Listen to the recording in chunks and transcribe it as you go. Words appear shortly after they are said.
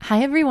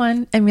Hi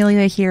everyone,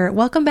 Amelia here.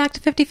 Welcome back to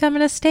 50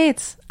 Feminist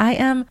States. I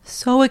am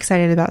so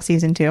excited about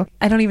season 2.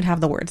 I don't even have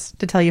the words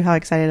to tell you how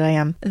excited I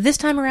am. This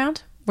time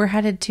around, we're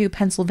headed to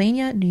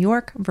Pennsylvania, New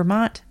York,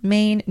 Vermont,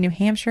 Maine, New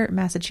Hampshire,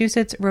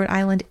 Massachusetts, Rhode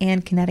Island,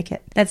 and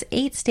Connecticut. That's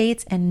 8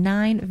 states and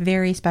 9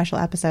 very special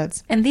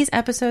episodes. And these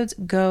episodes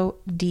go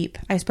deep.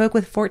 I spoke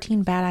with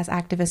 14 badass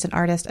activists and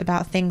artists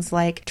about things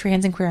like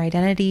trans and queer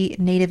identity,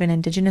 Native and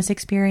Indigenous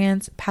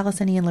experience,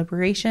 Palestinian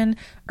liberation,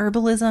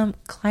 herbalism,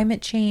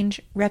 climate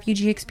change,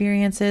 refugee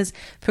experiences,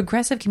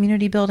 progressive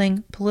community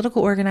building,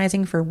 political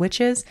organizing for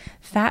witches,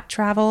 fat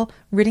travel,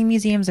 ridding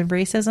museums of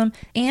racism,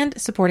 and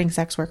supporting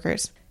sex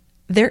workers.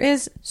 There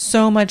is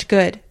so much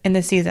good in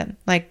this season.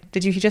 Like,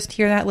 did you just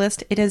hear that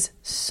list? It is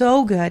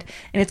so good,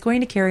 and it's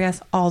going to carry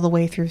us all the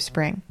way through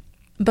spring.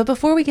 But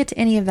before we get to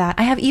any of that,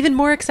 I have even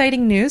more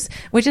exciting news,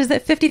 which is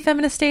that 50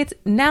 Feminist States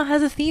now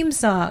has a theme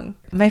song.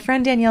 My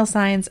friend Danielle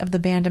Sines of the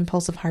band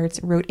Impulsive Hearts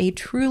wrote a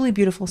truly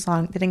beautiful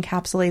song that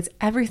encapsulates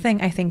everything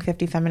I think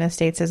 50 Feminist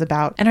States is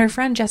about. And her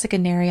friend Jessica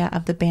Naria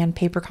of the band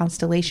Paper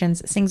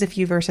Constellations sings a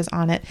few verses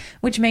on it,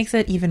 which makes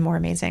it even more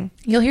amazing.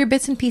 You'll hear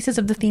bits and pieces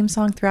of the theme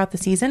song throughout the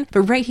season,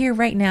 but right here,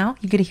 right now,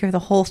 you get to hear the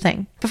whole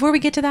thing. Before we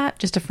get to that,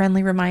 just a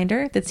friendly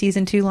reminder that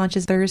season 2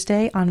 launches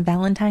Thursday on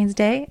Valentine's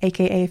Day,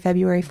 aka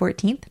February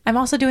 14th. I'm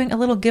also doing a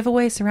little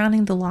giveaway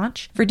surrounding the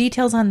launch. For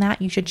details on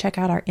that, you should check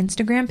out our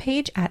Instagram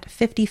page at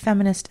 50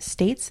 Feminist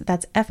States.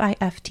 That's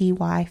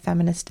FIFTY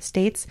Feminist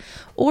States,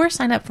 or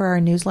sign up for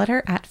our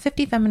newsletter at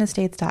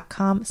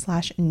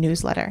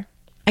 50feministstates.com/newsletter.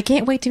 I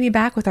can't wait to be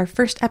back with our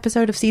first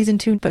episode of season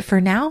 2, but for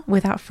now,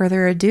 without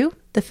further ado,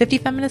 the 50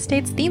 Feminist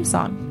States theme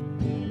song.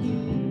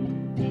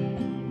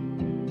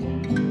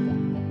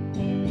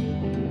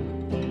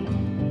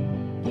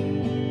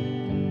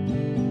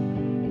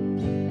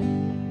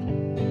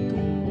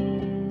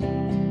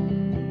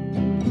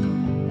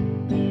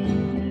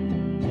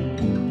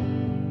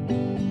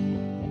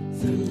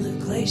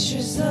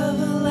 Glaciers of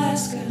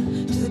Alaska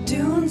to the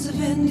dunes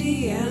of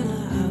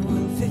Indiana, I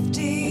want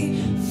 50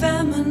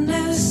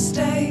 feminist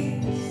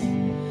states.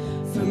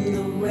 From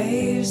the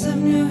waves of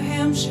New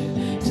Hampshire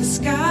to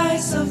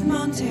skies of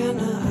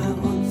Montana, I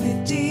want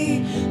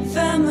 50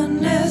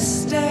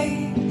 feminist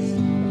states.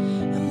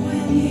 And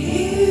when you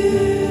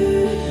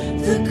hear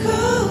the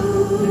call,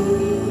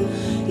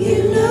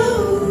 you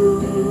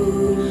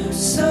know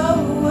so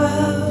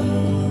well,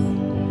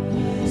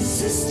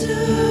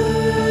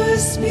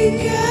 sisters,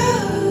 speak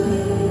out.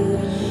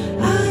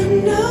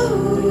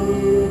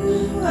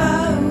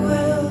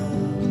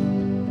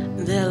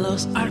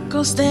 Los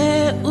arcos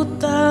de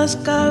Utah, las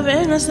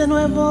cavernas de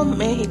Nuevo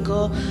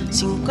México,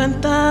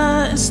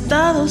 50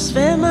 estados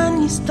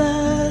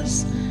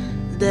feministas.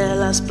 De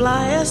las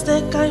playas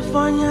de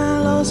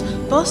California, los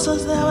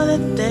pozos de agua de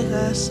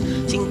Texas,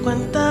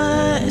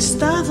 50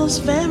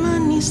 estados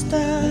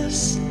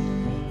feministas.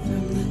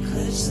 From the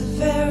cliffs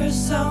of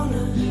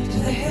Arizona to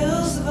the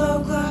hills of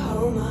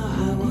Oklahoma,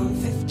 I want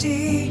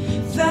 50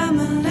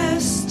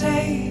 feminist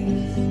states.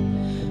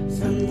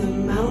 From the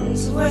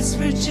mountains of West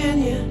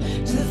Virginia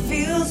to the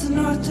fields of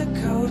North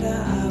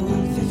Dakota, I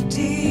want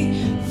 50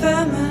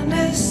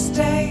 feminist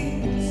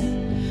states.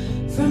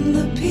 From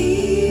the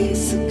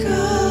peaks of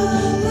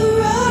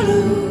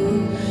Colorado,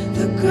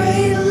 the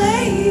Great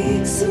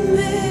Lakes of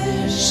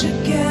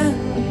Michigan,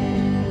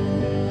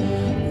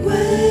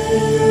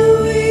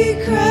 when we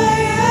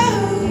cry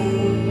out,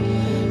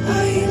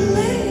 are you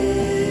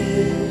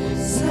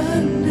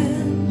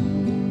listening?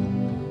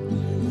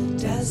 In the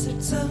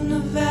deserts of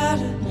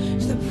Nevada,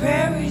 the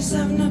prairies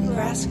of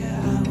Nebraska,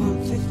 I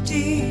want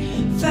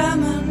 50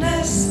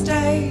 feminist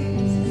states.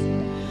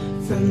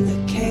 From the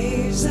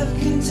caves of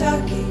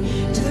Kentucky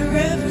to the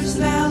rivers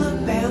of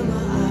Alabama,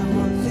 I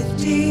want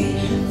 50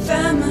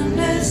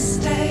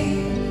 feminist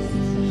states.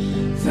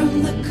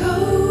 From the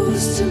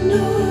coast of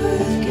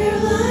North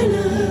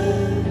Carolina,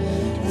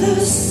 the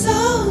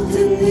salt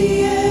in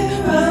the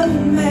air of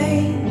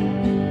Maine,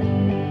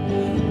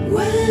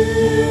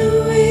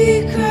 when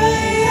we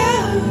cry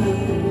out,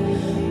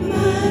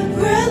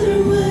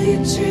 brethren, will you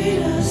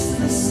treat us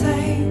the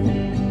same?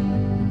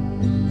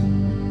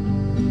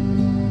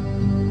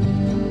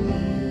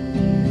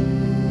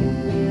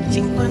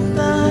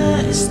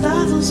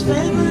 Estados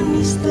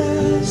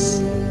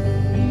feministas.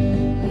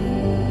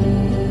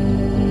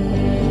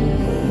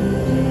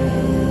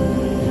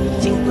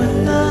 50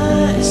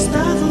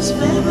 estados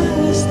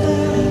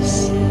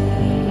feministas.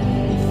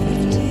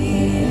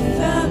 50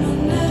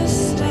 feminist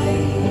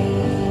states.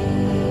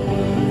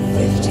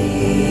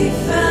 50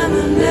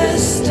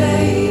 feminist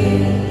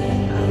states.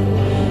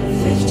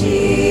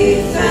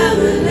 50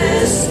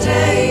 feminist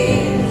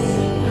states.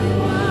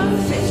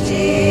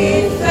 50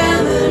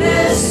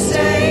 feminist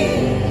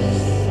states.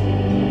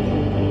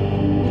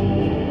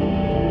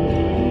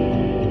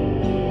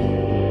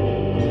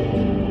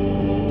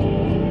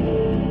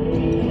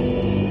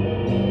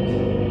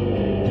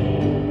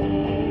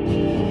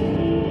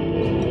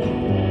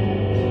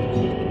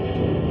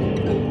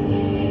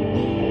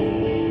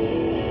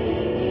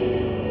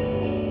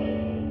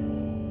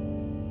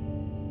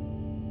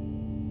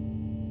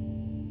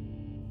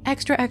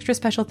 extra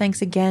special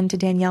thanks again to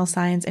Danielle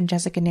Sines and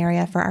Jessica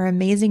Naria for our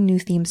amazing new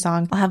theme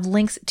song. I'll have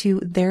links to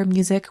their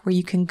music where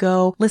you can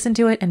go listen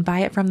to it and buy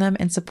it from them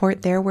and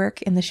support their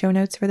work in the show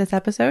notes for this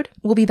episode.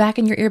 We'll be back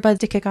in your earbuds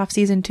to kick off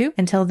season 2.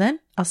 Until then,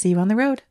 I'll see you on the road.